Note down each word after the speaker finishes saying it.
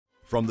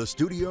From the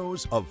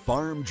studios of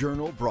Farm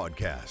Journal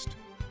Broadcast,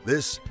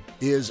 this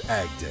is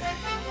AgDay.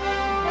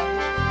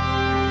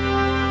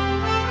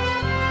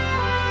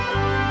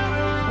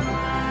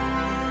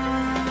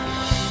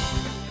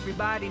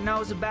 Everybody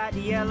knows about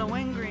the yellow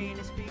and green.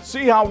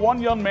 See how one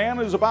young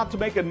man is about to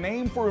make a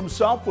name for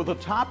himself with a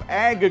top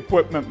ag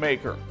equipment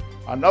maker.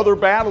 Another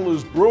battle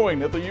is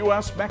brewing at the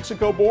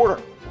U.S.-Mexico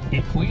border.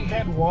 If we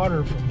had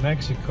water from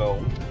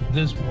Mexico,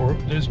 this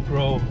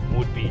grove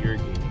would be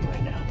irrigating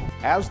right now.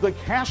 As the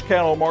cash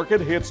cattle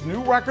market hits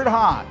new record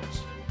highs.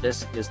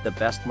 This is the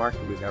best market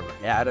we've ever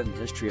had in the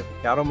history of the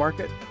cattle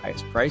market,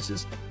 highest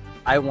prices.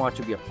 I want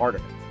to be a part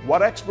of it.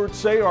 What experts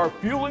say are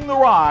fueling the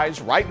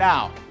rise right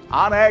now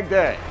on Ag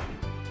Day.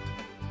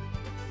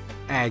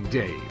 Ag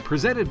Day,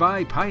 presented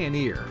by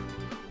Pioneer.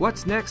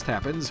 What's next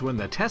happens when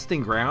the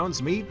testing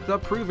grounds meet the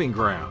proving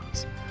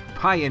grounds.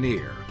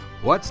 Pioneer.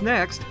 What's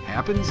next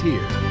happens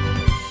here.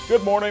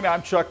 Good morning,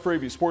 I'm Chuck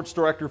Freeby, Sports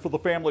Director for the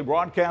Family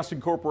Broadcasting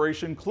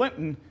Corporation.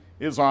 Clinton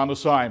is on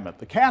assignment.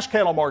 The cash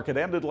cattle market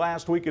ended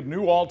last week at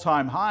new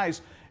all-time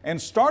highs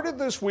and started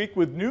this week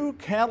with new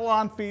cattle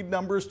on feed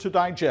numbers to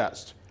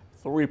digest.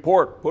 The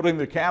report putting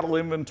the cattle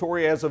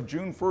inventory as of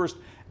June 1st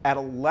at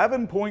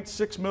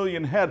 11.6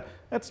 million head.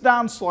 That's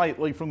down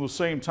slightly from the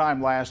same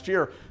time last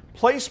year.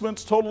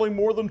 Placements totaling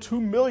more than 2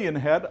 million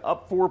head,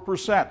 up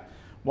 4%,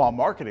 while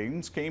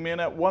marketings came in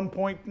at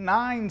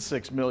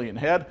 1.96 million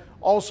head,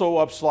 also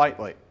up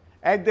slightly.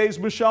 AgDay's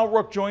Michelle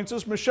Rook joins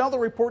us. Michelle, the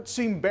reports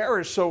seem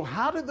bearish, so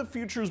how did the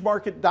futures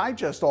market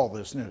digest all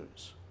this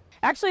news?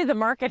 Actually, the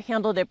market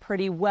handled it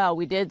pretty well.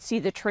 We did see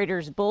the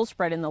traders bull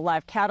spread in the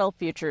live cattle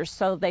futures,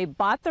 so they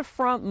bought the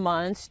front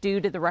months due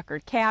to the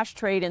record cash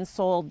trade and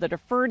sold the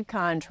deferred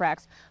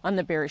contracts on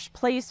the bearish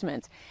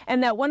placements.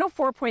 And that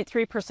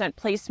 104.3%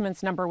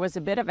 placements number was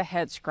a bit of a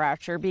head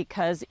scratcher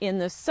because in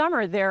the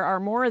summer there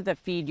are more of the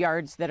feed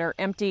yards that are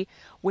empty,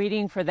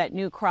 waiting for that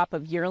new crop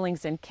of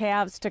yearlings and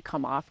calves to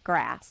come off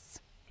grass.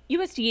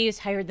 USDA's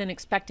higher than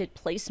expected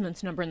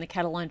placements number in the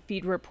cattle on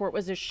feed report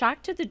was a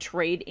shock to the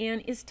trade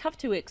and is tough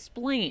to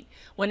explain.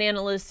 One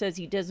analyst says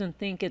he doesn't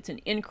think it's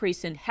an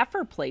increase in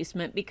heifer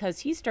placement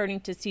because he's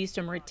starting to see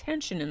some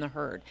retention in the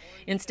herd.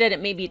 Instead,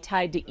 it may be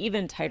tied to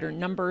even tighter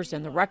numbers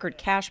and the record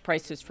cash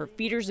prices for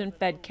feeders and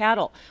fed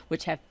cattle,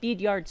 which have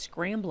feed yards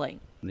scrambling.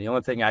 The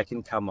only thing I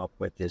can come up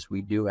with is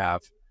we do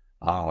have,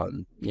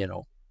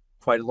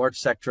 quite a large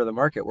sector of the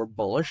market. We're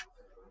bullish,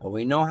 but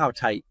we know how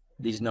tight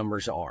these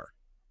numbers are.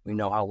 We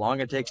know how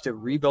long it takes to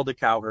rebuild a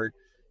cow herd,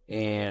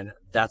 and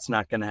that's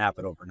not going to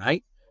happen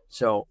overnight.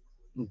 So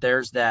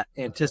there's that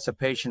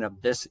anticipation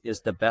of this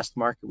is the best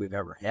market we've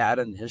ever had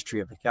in the history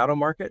of the cattle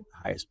market,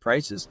 highest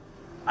prices.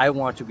 I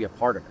want to be a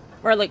part of it.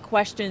 Bartlett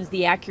questions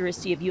the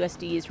accuracy of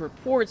USDA's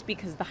reports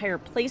because the higher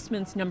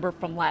placements number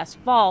from last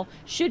fall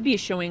should be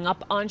showing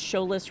up on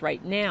show lists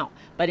right now.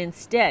 But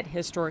instead,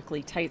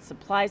 historically tight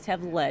supplies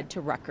have led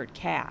to record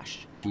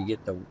cash. You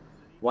get the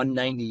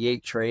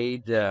 198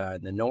 trade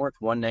in the north,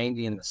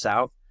 190 in the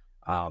south.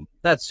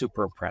 That's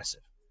super impressive,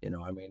 and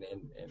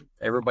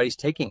everybody's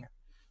taking it.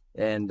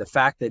 And the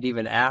fact that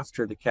even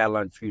after the cattle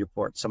on feed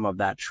report, some of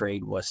that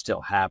trade was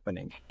still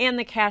happening. And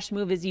the cash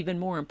move is even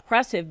more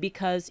impressive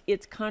because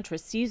it's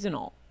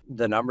contra-seasonal.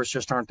 The numbers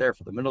just aren't there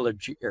for the middle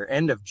of or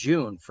end of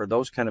June for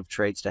those kind of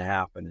trades to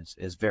happen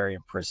is very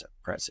impressive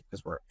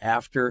because we're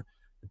after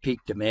the peak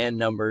demand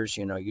numbers.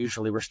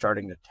 Usually we're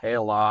starting to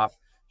tail off.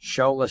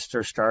 Show lists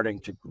are starting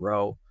to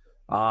grow,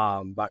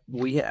 but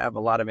we have a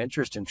lot of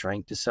interest in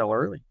trying to sell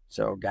early.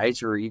 So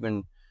guys are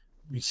even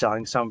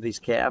selling some of these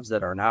calves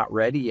that are not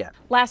ready yet.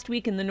 Last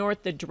week in the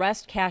north, the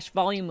dressed cash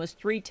volume was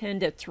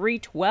 $310 to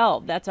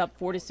 $312. That's up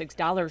 $4 to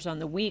 $6 on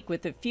the week,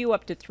 with a few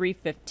up to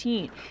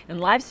 $315. And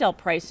live sale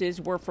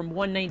prices were from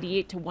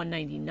 $198 to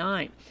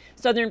 $199.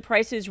 Southern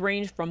prices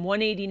ranged from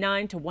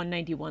 $189 to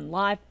 $191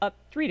 live, up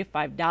 $3 to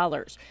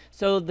 $5.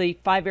 So the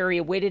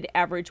 5-area weighted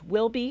average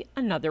will be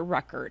another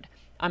record.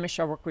 I'm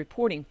Michelle Rook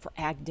reporting for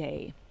Ag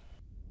Day.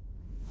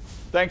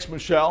 Thanks,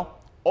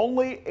 Michelle.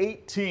 Only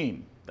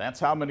 18.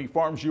 That's how many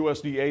farms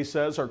USDA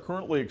says are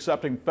currently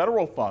accepting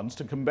federal funds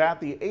to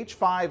combat the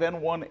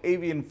H5N1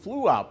 avian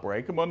flu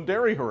outbreak among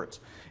dairy herds.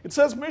 It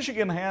says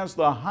Michigan has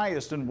the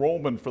highest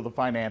enrollment for the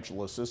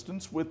financial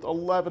assistance, with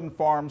 11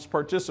 farms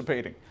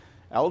participating.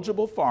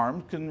 Eligible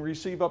farms can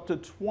receive up to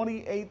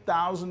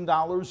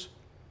 $28,000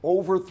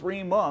 over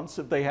 3 months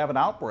if they have an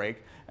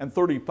outbreak, and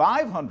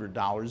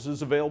 $3,500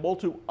 is available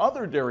to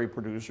other dairy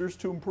producers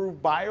to improve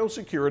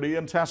biosecurity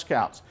and test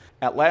counts.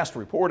 At last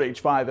report,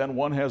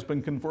 H5N1 has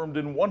been confirmed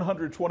in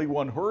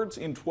 121 herds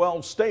in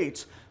 12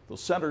 states. The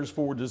Centers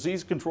for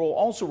Disease Control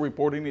also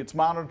reporting it's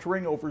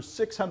monitoring over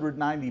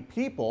 690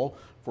 people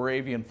for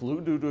avian flu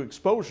due to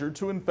exposure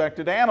to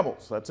infected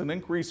animals. That's an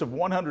increase of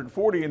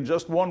 140 in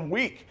just 1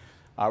 week.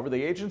 However,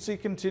 the agency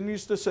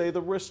continues to say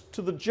the risk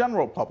to the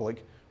general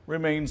public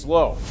remains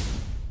low.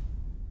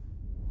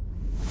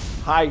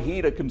 High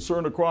heat, a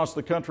concern across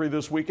the country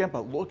this weekend,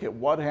 but look at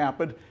what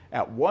happened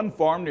at one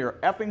farm near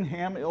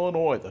Effingham,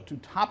 Illinois. The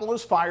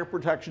Teutopolis Fire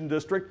Protection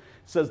District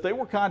says they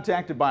were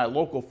contacted by a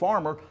local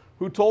farmer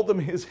who told them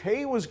his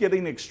hay was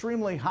getting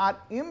extremely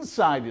hot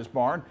inside his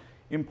barn,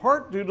 in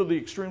part due to the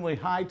extremely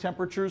high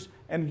temperatures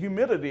and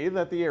humidity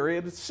that the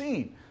area had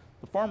seen.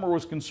 The farmer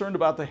was concerned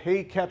about the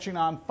hay catching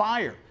on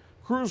fire.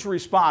 Crews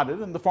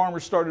responded and the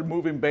farmers started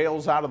moving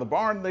bales out of the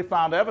barn. They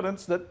found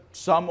evidence that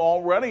some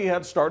already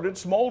had started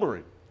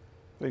smoldering.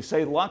 They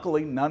say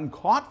luckily none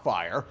caught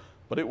fire,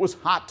 but it was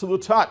hot to the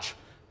touch.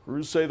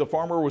 Crews say the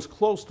farmer was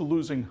close to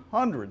losing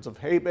hundreds of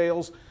hay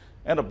bales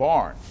and a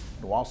barn.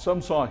 And while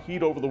some saw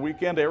heat over the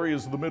weekend,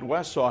 areas of the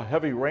Midwest saw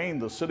heavy rain.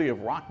 The city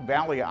of Rock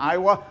Valley,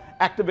 Iowa,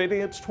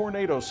 activating its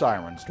tornado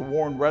sirens to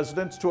warn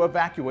residents to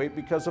evacuate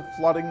because of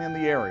flooding in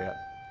the area.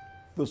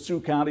 The Sioux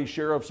County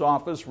Sheriff's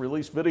Office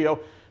released video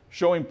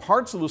showing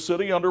parts of the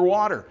city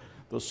underwater.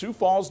 The Sioux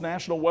Falls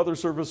National Weather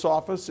Service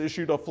office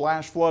issued a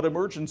flash flood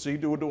emergency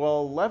due to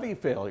a levee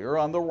failure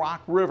on the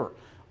Rock River.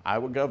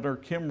 Iowa Governor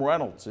Kim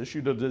Reynolds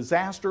issued a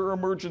disaster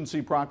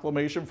emergency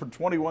proclamation for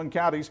 21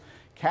 counties.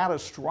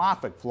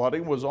 Catastrophic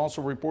flooding was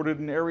also reported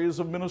in areas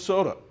of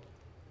Minnesota.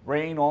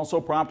 Rain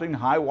also prompting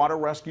high water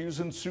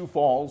rescues in Sioux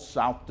Falls,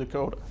 South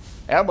Dakota.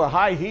 And the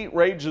high heat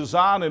rages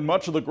on in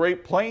much of the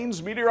Great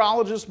Plains.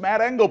 Meteorologist Matt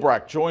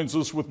Engelbrecht joins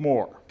us with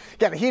more.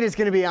 Yeah, the heat is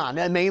going to be on,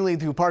 mainly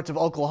through parts of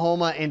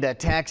Oklahoma into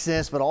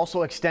Texas, but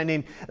also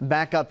extending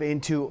back up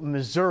into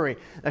Missouri.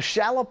 A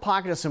shallow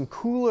pocket of some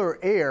cooler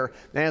air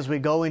as we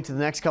go into the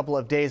next couple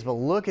of days, but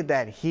look at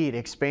that heat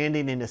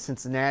expanding into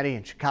Cincinnati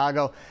and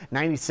Chicago,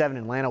 97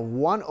 in Atlanta,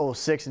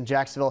 106 in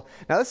Jacksonville.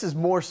 Now this is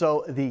more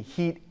so the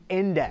heat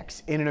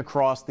index in and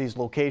across these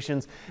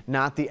locations,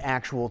 not the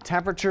actual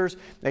temperatures.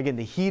 Again,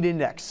 the heat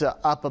index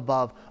up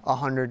above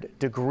 100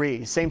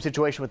 degrees. Same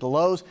situation with the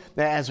lows.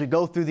 As we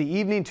go through the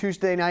evening,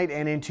 Tuesday night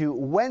and into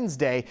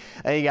Wednesday,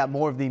 you got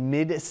more of the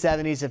mid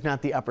 70s, if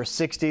not the upper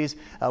 60s,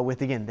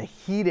 with again the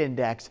heat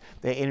index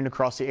in and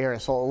across the area.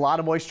 So a lot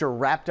of moisture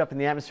wrapped up in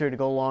the atmosphere to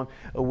go along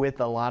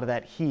with a lot of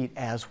that heat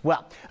as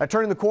well.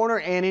 Turning the corner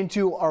and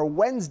into our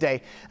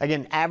Wednesday,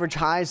 again, average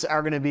highs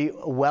are going to be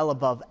well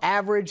above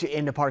average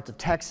into parts of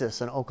Texas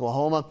and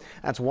Oklahoma.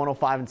 That's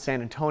 105 in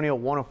San Antonio,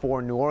 104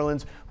 in New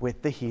Orleans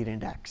with the heat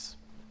index.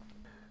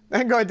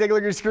 And go ahead and take a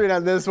look at your screen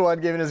on this one,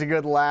 giving us a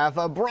good laugh.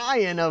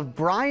 Brian of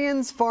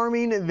Brian's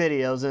Farming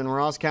Videos in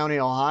Ross County,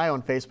 Ohio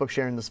on Facebook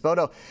sharing this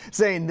photo,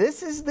 saying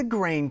this is the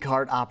grain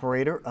cart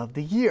operator of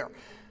the year.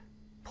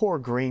 Poor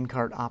grain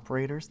cart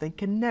operators, they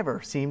can never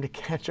seem to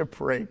catch a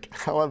break.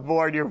 I'll have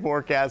more on your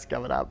forecast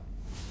coming up.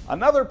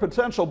 Another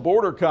potential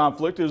border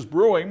conflict is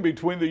brewing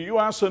between the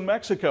U.S. and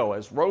Mexico.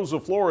 As Rosa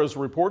Flores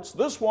reports,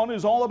 this one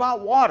is all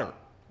about water,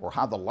 or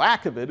how the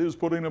lack of it is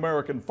putting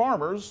American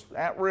farmers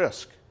at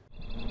risk.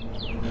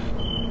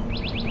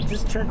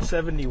 Just turned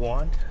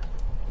 71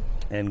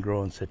 and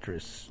growing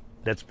citrus.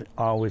 That's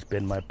always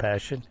been my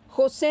passion.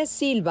 Jose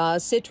Silva, a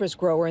citrus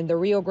grower in the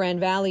Rio Grande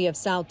Valley of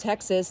South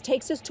Texas,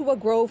 takes us to a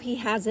grove he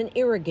hasn't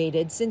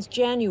irrigated since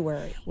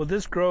January. Well,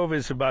 this grove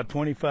is about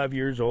 25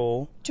 years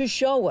old. To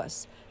show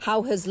us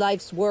how his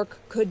life's work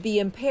could be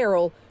in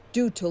peril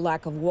due to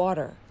lack of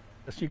water.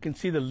 As you can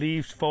see the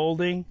leaves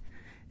folding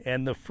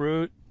and the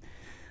fruit,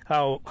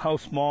 how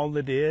small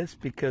it is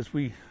because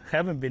we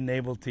haven't been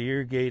able to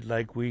irrigate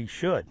like we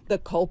should. The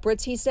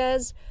culprits, he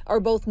says, are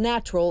both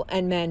natural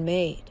and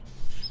man-made.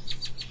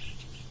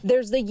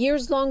 There's the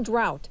years-long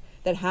drought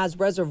that has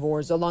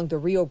reservoirs along the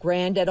Rio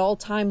Grande at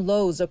all-time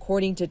lows,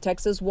 according to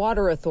Texas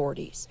water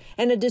authorities,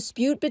 and a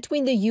dispute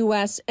between the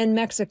U.S. and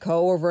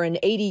Mexico over an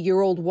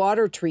 80-year-old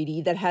water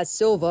treaty that has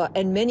Silva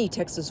and many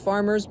Texas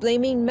farmers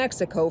blaming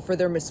Mexico for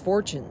their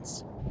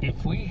misfortunes.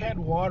 If we had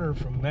water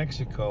from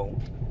Mexico,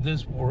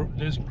 this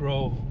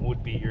grove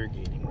would be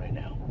irrigating right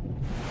now.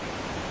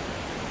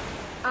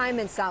 I'm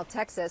in South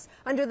Texas.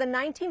 Under the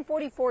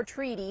 1944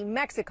 treaty,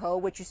 Mexico,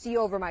 which you see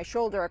over my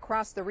shoulder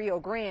across the Rio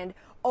Grande,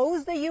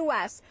 owes the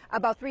U.S.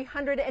 about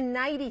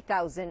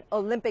 390,000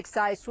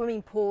 Olympic-sized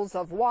swimming pools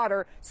of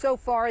water so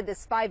far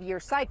this 5-year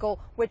cycle,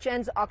 which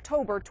ends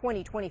October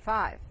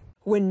 2025.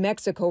 When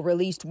Mexico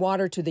released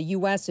water to the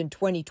U.S. in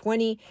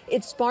 2020,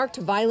 it sparked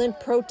violent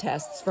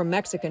protests from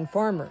Mexican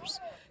farmers.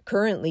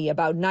 Currently,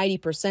 about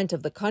 90%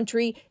 of the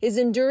country is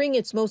enduring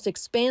its most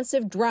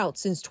expansive drought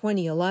since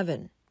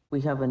 2011.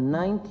 We have a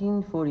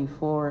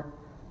 1944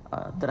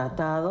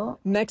 tratado.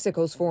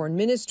 Mexico's foreign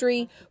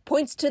ministry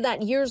points to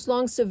that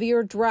years-long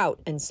severe drought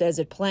and says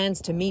it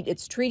plans to meet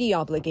its treaty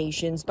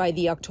obligations by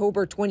the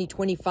October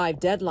 2025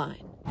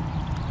 deadline.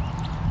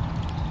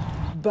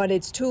 But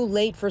it's too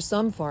late for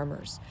some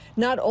farmers.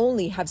 Not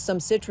only have some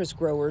citrus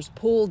growers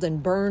pulled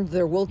and burned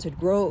their wilted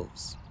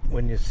groves.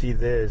 When you see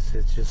this,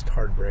 it's just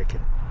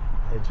heartbreaking.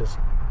 It just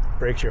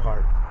breaks your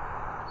heart.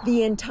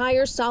 The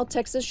entire South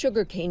Texas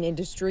sugarcane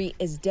industry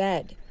is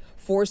dead,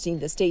 forcing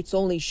the state's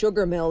only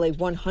sugar mill, a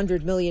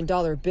 $100 million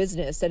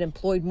business that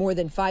employed more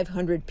than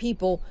 500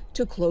 people,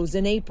 to close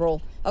in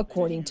April,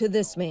 according to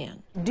this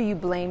man. Do you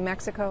blame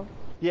Mexico?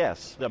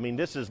 Yes. I mean,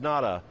 this is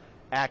not an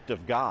act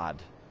of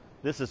God.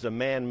 This is a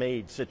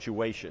man-made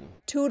situation.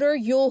 Tudor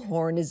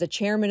Yulhorn is the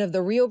chairman of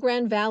the Rio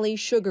Grande Valley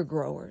Sugar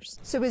Growers.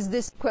 So is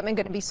this equipment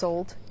going to be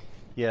sold?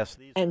 Yes.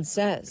 And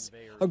says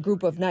a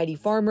group of 90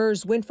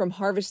 farmers went from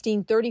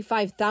harvesting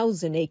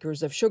 35,000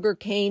 acres of sugar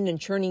cane and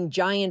churning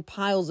giant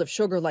piles of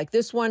sugar like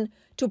this one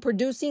to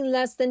producing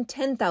less than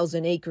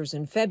 10,000 acres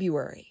in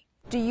February.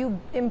 Do you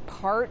in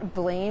part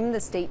blame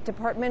the State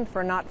Department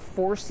for not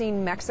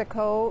forcing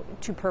Mexico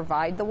to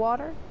provide the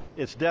water?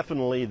 It's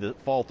definitely the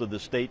fault of the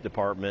State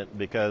Department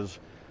because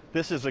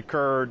this has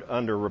occurred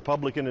under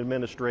Republican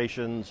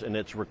administrations and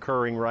it's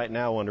recurring right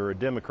now under a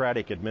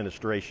Democratic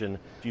administration.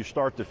 You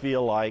start to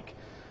feel like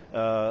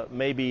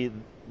maybe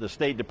the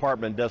State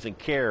Department doesn't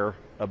care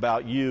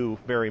about you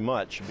very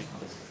much.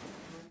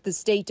 The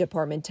State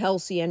Department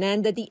tells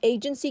CNN that the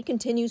agency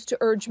continues to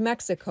urge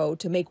Mexico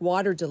to make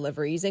water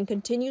deliveries and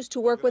continues to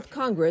work with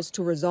Congress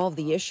to resolve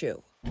the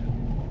issue.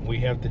 We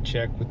have to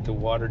check with the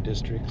water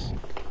districts.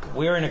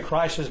 We're in a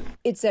crisis.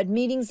 It's at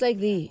meetings like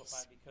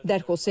these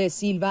that Jose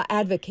Silva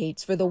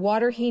advocates for the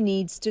water he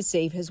needs to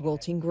save his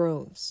wilting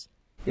groves.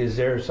 Is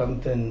there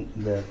something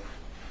that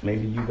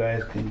maybe you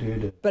guys can do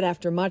to... But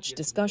after much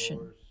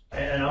discussion...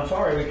 And I'm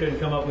sorry we couldn't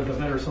come up with a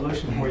better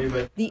solution for you,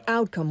 but... The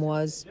outcome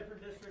was,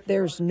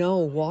 there's no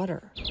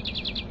water.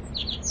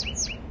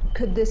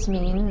 Could this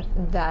mean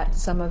that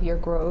some of your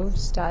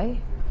groves die?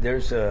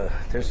 There's a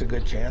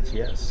good chance,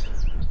 yes.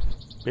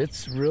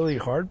 It's really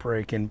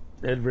heartbreaking.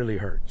 It really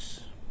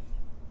hurts.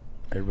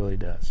 It really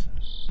does.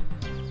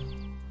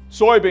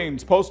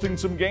 Soybeans posting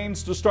some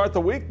gains to start the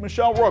week.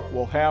 Michelle Rook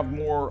will have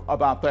more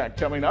about that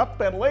coming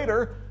up. And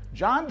later,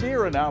 John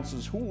Deere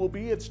announces who will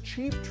be its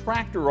chief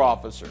tractor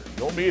officer.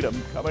 You'll meet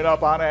him coming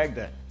up on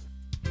AgDay.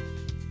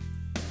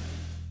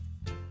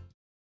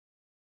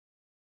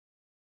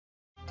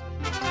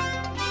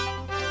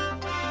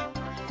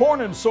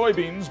 Corn and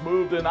soybeans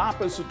moved in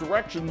opposite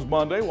directions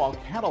Monday while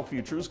cattle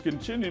futures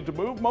continued to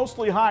move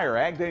mostly higher.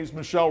 AgDay's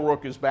Michelle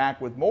Rook is back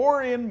with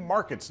more in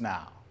markets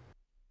now.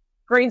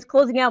 Grains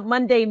closing out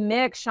Monday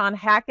mix. Sean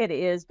Hackett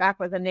is back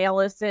with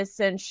analysis.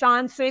 And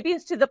Sean,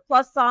 soybeans to the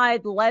plus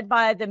side led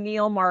by the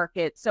meal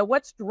market. So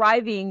what's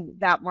driving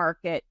that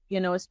market,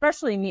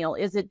 especially meal?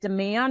 Is it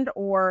demand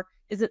or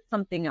is it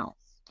something else?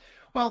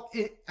 Well,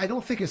 I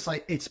don't think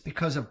it's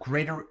because of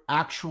greater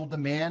actual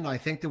demand. I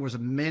think there was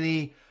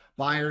many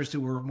buyers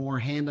who were more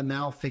hand to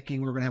mouth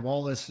thinking we're going to have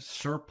all this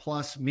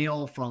surplus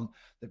meal from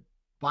the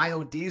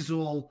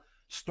biodiesel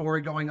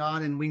story going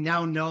on, and we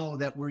now know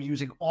that we're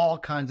using all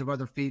kinds of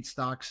other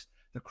feedstocks.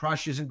 The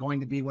crush isn't going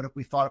to be what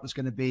we thought it was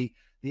going to be.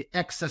 The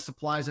excess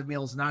supplies of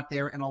meal is not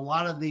there, and a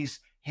lot of these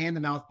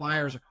hand-to-mouth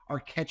buyers are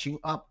catching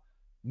up,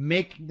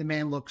 making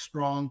demand look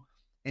strong,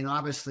 and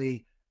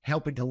obviously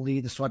helping to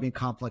lead the soybean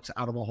complex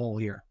out of a hole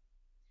here.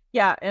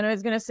 Yeah, and I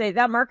was going to say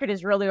that market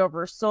is really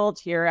oversold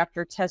here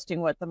after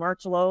testing the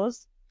March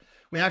lows.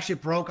 We actually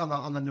broke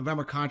on the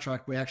November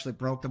contract. We actually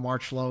broke the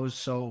March lows,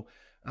 so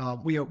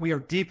we are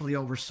deeply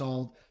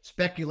oversold.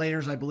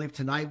 Speculators, I believe,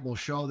 tonight will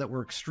show that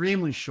we're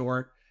extremely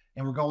short,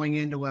 and we're going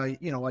into a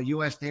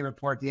USDA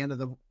report at the end of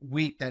the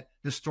week that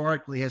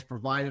historically has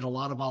provided a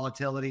lot of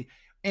volatility.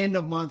 End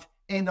of month,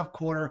 end of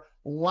quarter,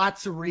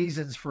 lots of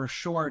reasons for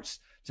shorts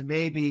to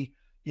maybe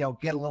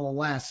get a little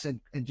less and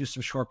do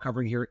some short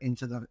covering here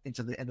into the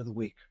end of the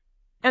week.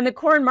 And the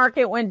corn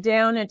market went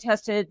down and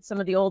tested some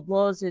of the old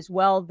lows as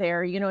well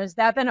there. Has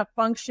that been a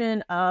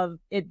function of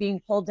it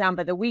being pulled down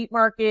by the wheat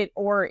market,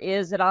 or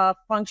is it a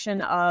function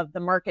of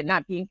the market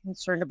not being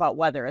concerned about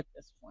weather at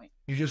this point?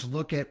 You just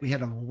look at, we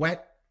had a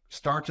wet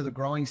start to the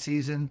growing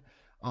season,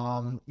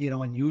 and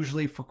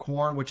usually for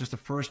corn, which is the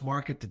first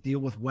market to deal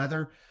with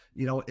weather,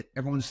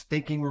 everyone's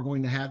thinking we're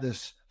going to have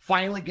this,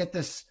 finally get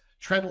this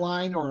trend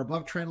line or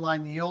above trend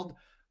line yield.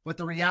 But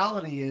the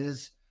reality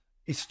is,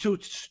 it's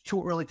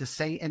too early to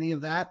say any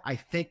of that. I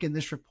think in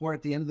this report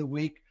at the end of the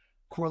week,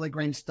 quarterly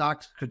grain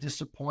stocks could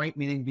disappoint,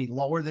 meaning be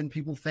lower than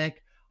people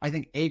think. I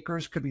think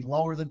acres could be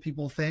lower than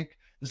people think.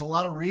 There's a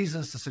lot of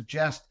reasons to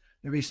suggest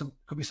could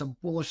be some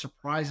bullish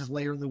surprises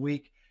later in the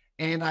week.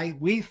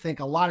 And we think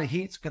a lot of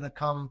heat's going to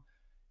come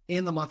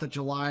in the month of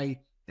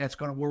July. That's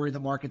going to worry the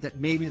market that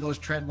maybe those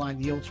trend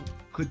line yields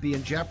could be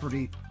in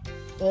jeopardy.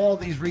 All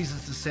these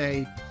reasons to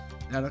say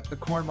that the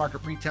corn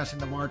market retesting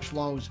the March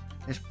lows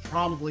has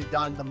probably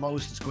done the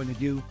most it's going to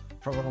do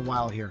for a little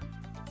while here.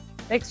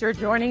 Thanks for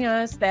joining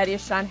us. That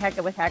is Sean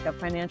Hackett with Hackett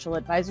Financial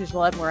Advisors.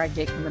 We'll have more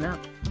AgDay coming up.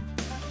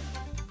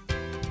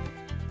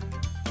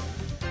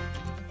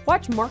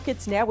 Watch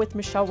Markets Now with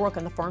Michelle Rook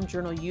on the Farm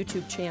Journal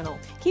YouTube channel,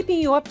 keeping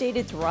you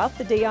updated throughout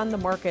the day on the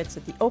markets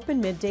at the open,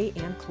 midday,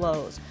 and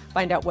close.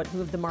 Find out what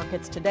moved the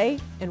markets today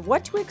and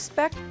what to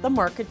expect the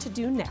market to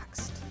do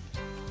next.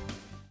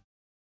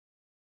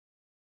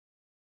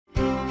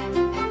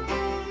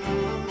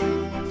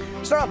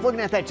 Start off off, looking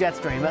at that jet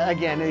stream,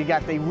 again, you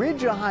got the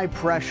ridge of high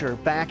pressure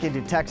back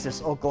into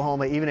Texas,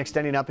 Oklahoma, even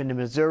extending up into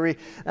Missouri.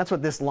 That's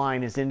what this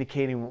line is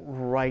indicating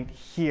right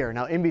here.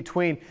 Now, in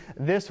between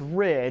this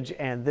ridge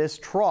and this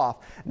trough,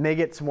 may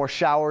get some more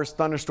showers,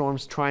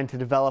 thunderstorms trying to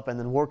develop, and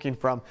then working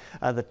from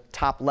the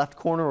top left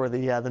corner or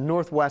the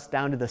northwest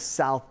down to the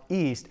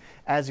southeast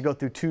as you go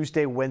through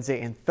Tuesday,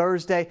 Wednesday, and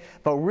Thursday.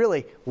 But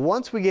really,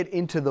 once we get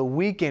into the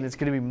weekend, it's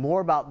going to be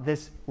more about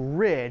this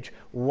ridge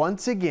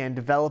once again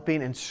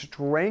developing and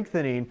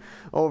strengthening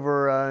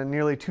over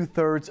nearly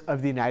 2/3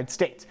 of the United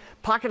States.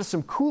 Pocket of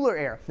some cooler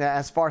air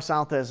as far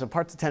south as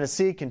parts of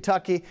Tennessee,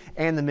 Kentucky,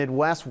 and the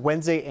Midwest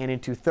Wednesday and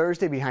into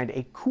Thursday behind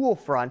a cool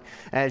front.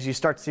 As you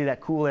start to see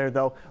that cool air,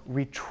 though,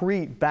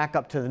 retreat back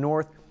up to the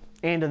north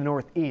and to the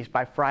northeast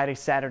by Friday,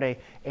 Saturday,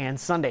 and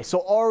Sunday. So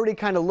already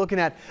kind of looking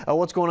at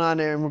what's going on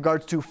in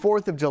regards to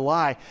 4th of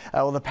July.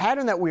 Well, the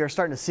pattern that we are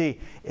starting to see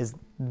is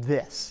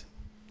this.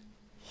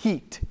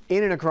 Heat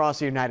in and across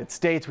the United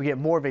States. We get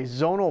more of a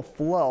zonal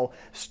flow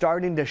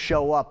starting to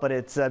show up, but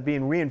it's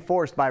being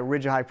reinforced by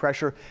ridge of high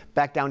pressure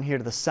back down here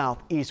to the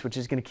southeast, which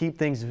is going to keep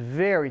things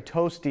very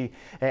toasty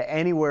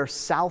anywhere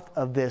south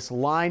of this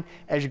line.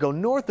 As you go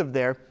north of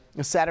there,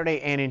 Saturday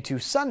and into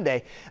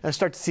Sunday,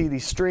 start to see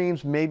these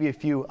streams, maybe a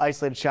few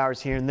isolated showers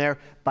here and there.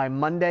 By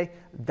Monday,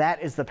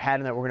 that is the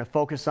pattern that we're going to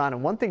focus on.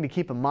 And one thing to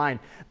keep in mind,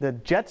 the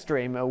jet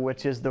stream,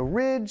 which is the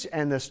ridge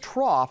and this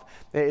trough,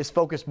 is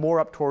focused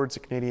more up towards the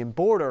Canadian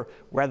border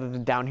rather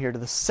than down here to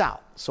the south.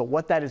 So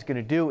what that is going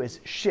to do is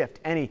shift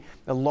any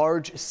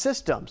large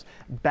systems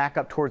back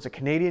up towards the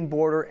Canadian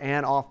border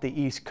and off the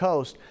east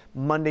coast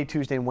Monday,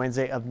 Tuesday, and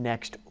Wednesday of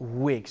next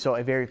week. So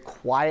a very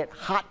quiet,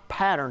 hot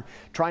pattern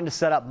trying to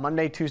set up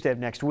Monday, Tuesday of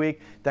next week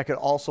that could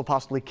also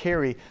possibly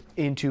carry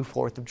into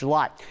 4th of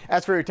July.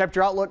 As for your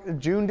temperature outlook,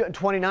 June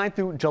 29th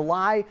through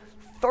July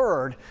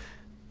 3rd,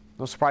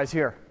 no surprise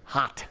here,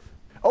 hot.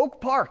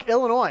 Oak Park,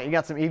 Illinois, you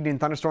got some evening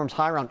thunderstorms,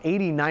 high around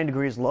 89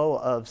 degrees, low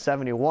of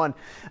 71.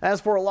 As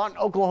for Lawton,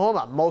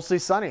 Oklahoma, mostly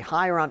sunny,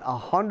 high around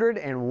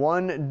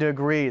 101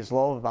 degrees,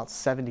 low of about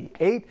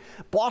 78.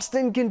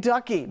 Boston,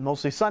 Kentucky,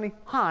 mostly sunny,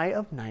 high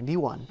of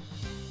 91.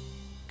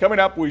 Coming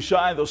up, we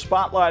shine the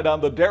spotlight on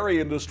the dairy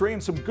industry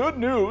and some good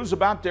news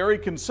about dairy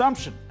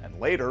consumption. And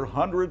later,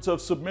 hundreds of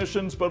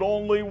submissions, but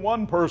only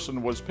one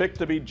person was picked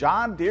to be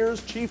John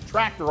Deere's Chief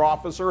Tractor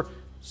Officer.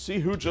 See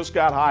who just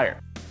got hired.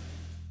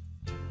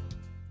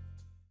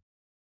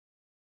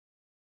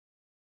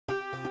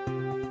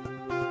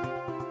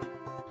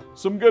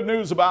 Some good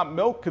news about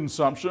milk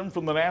consumption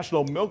from the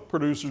National Milk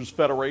Producers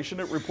Federation.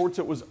 It reports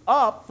it was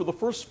up for the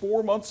first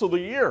 4 months of the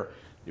year.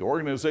 The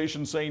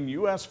organization saying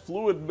U.S.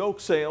 fluid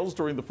milk sales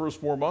during the first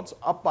 4 months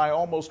up by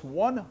almost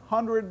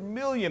 100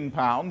 million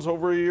pounds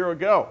over a year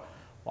ago.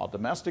 While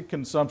domestic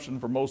consumption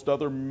for most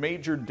other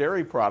major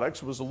dairy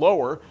products was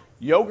lower,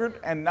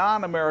 yogurt and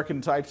non-American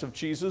types of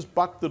cheeses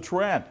bucked the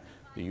trend.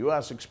 The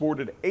U.S.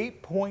 exported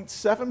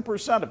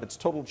 8.7% of its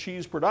total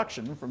cheese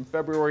production from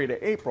February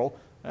to April.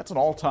 That's an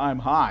all-time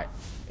high.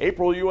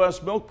 April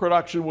U.S. milk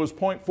production was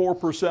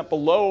 0.4%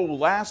 below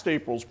last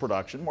April's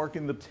production,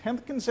 marking the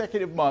 10th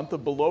consecutive month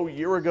of below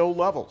year-ago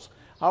levels.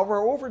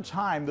 However, over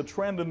time, the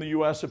trend in the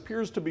U.S.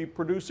 appears to be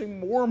producing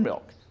more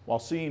milk while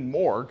seeing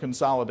more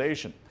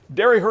consolidation.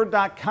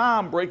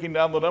 DairyHerd.com breaking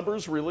down the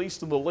numbers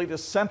released in the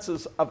latest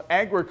census of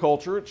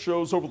agriculture. It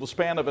shows over the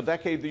span of a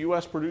decade, the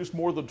U.S. produced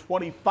more than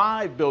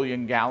 25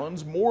 billion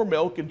gallons more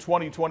milk in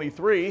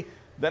 2023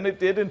 than it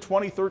did in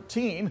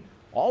 2013.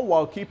 All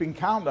while keeping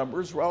cow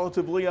numbers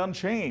relatively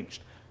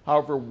unchanged.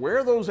 However,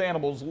 where those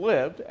animals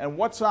lived and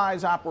what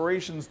size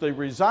operations they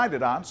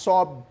resided on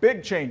saw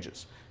big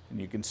changes. And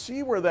you can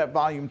see where that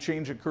volume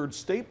change occurred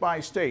state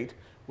by state,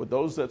 with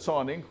those that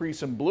saw an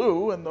increase in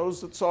blue and those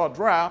that saw a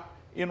drop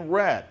in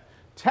red.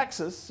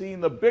 Texas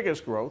seeing the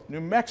biggest growth. New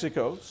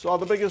Mexico saw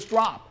the biggest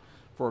drop.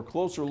 For a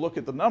closer look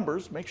at the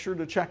numbers, make sure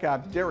to check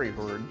out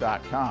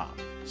DairyHerd.com.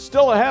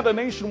 Still ahead, a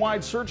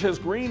nationwide search has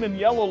green and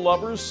yellow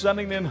lovers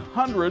sending in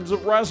hundreds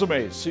of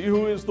resumes. See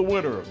who is the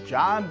winner of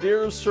John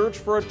Deere's search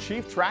for a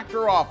Chief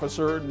Tractor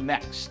Officer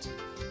next.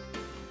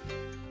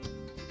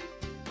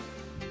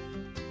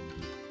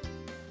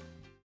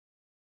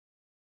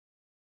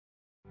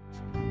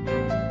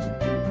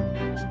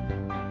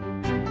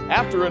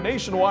 After a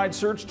nationwide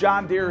search,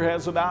 John Deere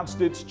has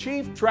announced its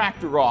Chief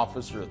Tractor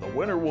Officer. The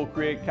winner will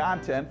create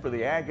content for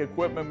the ag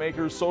equipment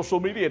maker's social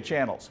media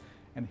channels.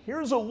 And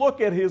here's a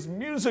look at his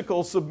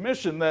musical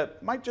submission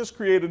that might just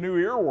create a new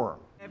earworm.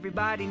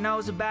 Everybody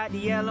knows about the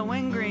yellow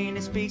and green.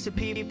 It speaks of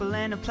people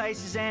and the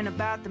places and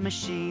about the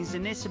machines.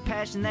 And it's a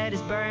passion that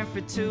is burned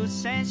for 2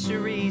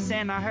 centuries.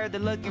 And I heard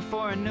they're looking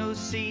for a new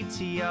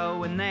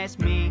CTO, and that's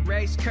me,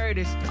 Rex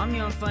Curtis. I'm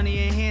young, funny,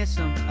 and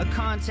handsome, a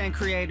content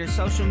creator.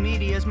 Social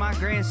media is my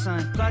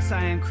grandson. Plus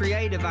I am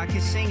creative, I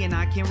can sing and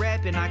I can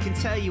rap and I can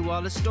tell you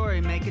all the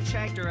story, make a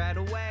tractor out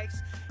of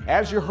wax.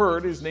 As you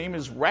heard, his name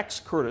is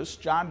Rex Curtis.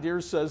 John Deere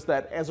says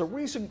that as a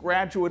recent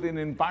graduate in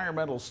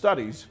environmental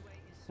studies,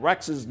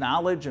 Rex's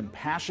knowledge and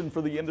passion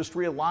for the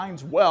industry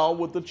aligns well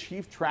with the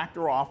Chief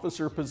Tractor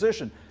Officer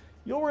position.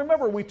 You'll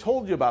remember we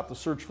told you about the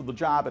search for the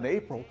job in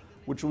April.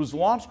 which was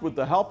launched with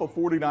the help of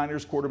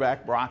 49ers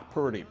quarterback Brock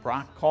Purdy.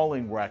 Brock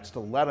calling Rex to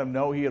let him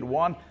know he had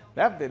won.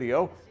 That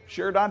video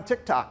shared on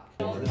TikTok.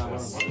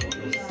 Guys,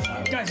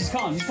 he's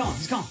calling.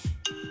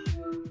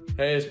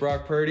 Hey, it's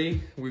Brock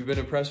Purdy. We've been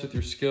impressed with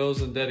your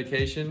skills and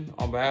dedication.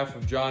 On behalf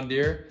of John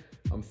Deere,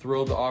 I'm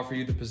thrilled to offer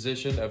you the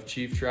position of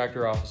Chief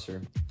Tractor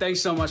Officer. Thanks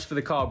so much for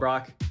the call,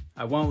 Brock.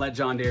 I won't let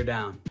John Deere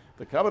down.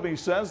 The company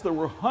says there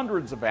were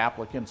hundreds of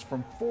applicants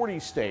from 40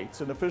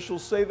 states, and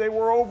officials say they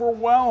were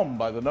overwhelmed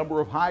by the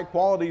number of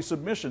high-quality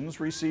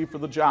submissions received for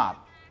the job.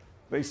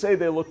 They say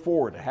they look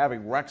forward to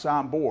having Rex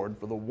on board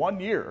for the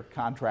one-year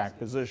contract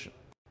position.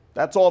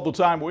 That's all the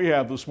time we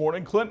have this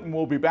morning. Clinton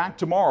will be back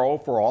tomorrow.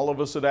 For all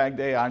of us at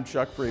AgDay, I'm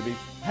Chuck Freeby.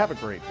 Have a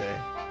great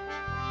day.